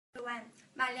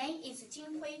My name is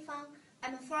Fang.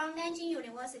 I'm from Nanjing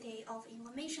University of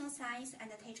Information Science and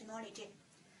Technology.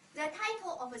 The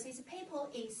title of this paper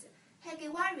is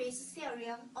Hegyvari's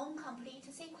Theorem on Complete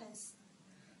Sequence.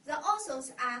 The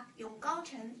authors are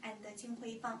Chen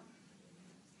and Fang.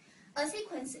 A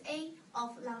sequence A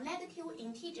of non-negative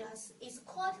integers is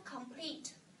called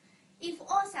complete if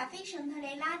all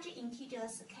sufficiently large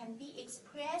integers can be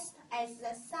expressed as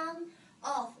the sum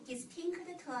of distinct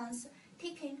terms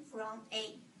taken from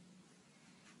A.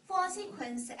 For a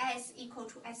sequence S equal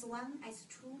to S1,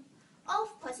 S2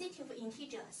 of positive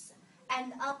integers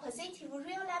and a positive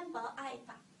real number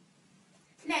alpha,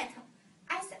 let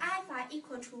S alpha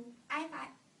equal to alpha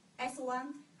S1,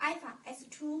 alpha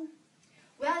S2,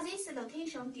 where this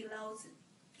notation belongs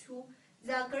to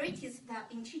the greatest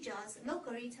integers no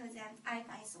greater than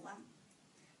alpha S1.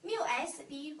 Mu S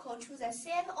be equal to the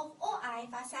set of all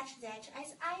alpha such that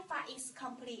S alpha is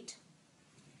complete.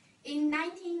 In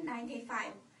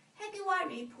 1995,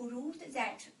 Hegyvari proved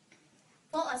that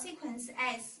for a sequence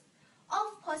S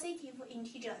of positive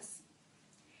integers,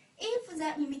 if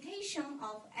the limitation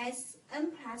of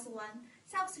Sn plus 1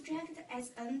 subtract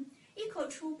Sn equal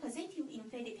to positive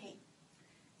infinity,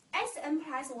 Sn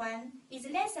plus 1 is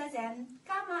lesser than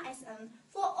gamma Sn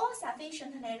for all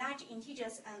sufficiently large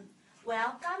integers n,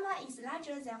 while gamma is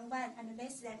larger than 1 and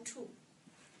less than 2.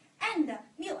 And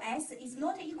mu s is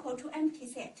not equal to empty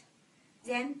set.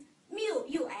 Then mu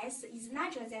us is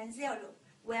larger than 0,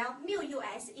 while mu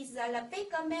us is the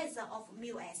bigger measure of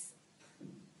mu s.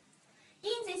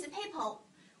 In this paper,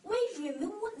 we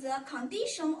remove the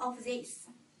condition of this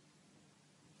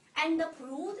and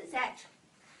proved that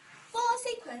for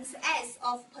sequence S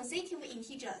of positive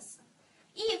integers,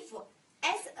 if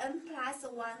Sn plus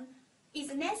 1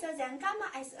 is lesser than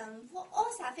gamma Sn for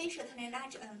all sufficiently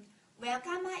large n, where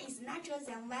gamma is larger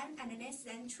than 1 and less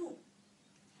than 2,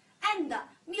 and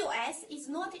mu s is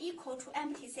not equal to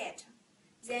empty set,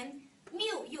 then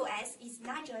mu us is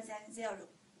larger than 0.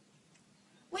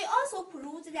 We also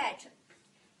proved that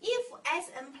if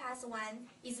Sn plus 1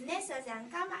 is lesser than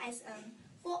gamma Sn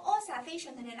for all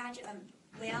sufficiently large n,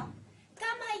 where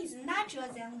gamma is larger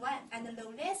than 1 and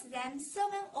less than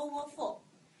 7/4,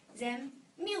 then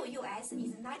mu us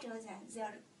is larger than 0.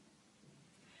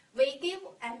 We give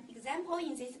an example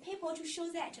in this paper to show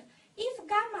that if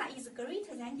gamma is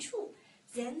greater than 2,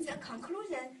 then the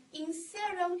conclusion in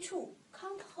Theorem 2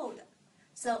 can't hold.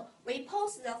 So we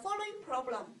pose the following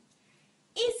problem.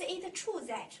 Is it true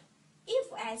that if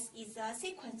S is a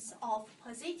sequence of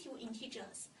positive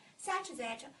integers such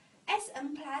that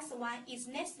Sn plus 1 is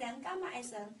less than gamma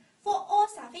Sn for all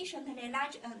sufficiently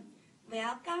large n,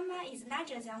 where gamma is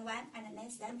larger than 1 and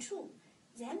less than 2,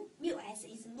 then mu s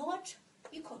is not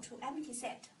equal to empty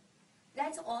set.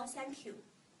 That's all. Thank you.